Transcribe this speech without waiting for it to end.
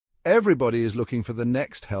Everybody is looking for the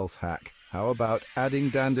next health hack. How about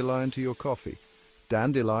adding dandelion to your coffee?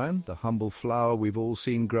 Dandelion, the humble flower we've all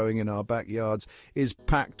seen growing in our backyards, is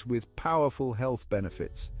packed with powerful health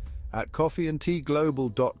benefits. At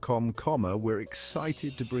coffeeandteaglobal.com, we're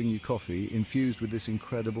excited to bring you coffee infused with this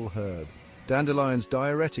incredible herb. Dandelion's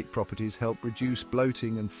diuretic properties help reduce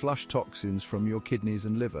bloating and flush toxins from your kidneys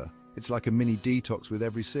and liver. It's like a mini detox with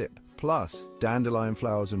every sip. Plus, dandelion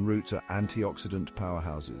flowers and roots are antioxidant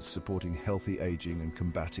powerhouses, supporting healthy aging and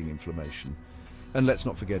combating inflammation. And let's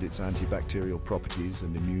not forget its antibacterial properties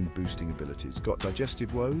and immune-boosting abilities. Got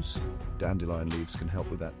digestive woes? Dandelion leaves can help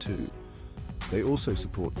with that too. They also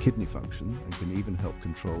support kidney function and can even help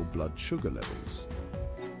control blood sugar levels.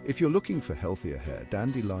 If you're looking for healthier hair,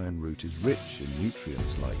 dandelion root is rich in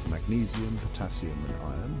nutrients like magnesium, potassium and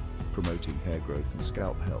iron, promoting hair growth and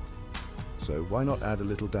scalp health. So why not add a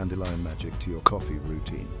little dandelion magic to your coffee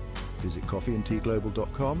routine? Visit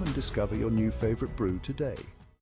coffeeandteaglobal.com and discover your new favorite brew today.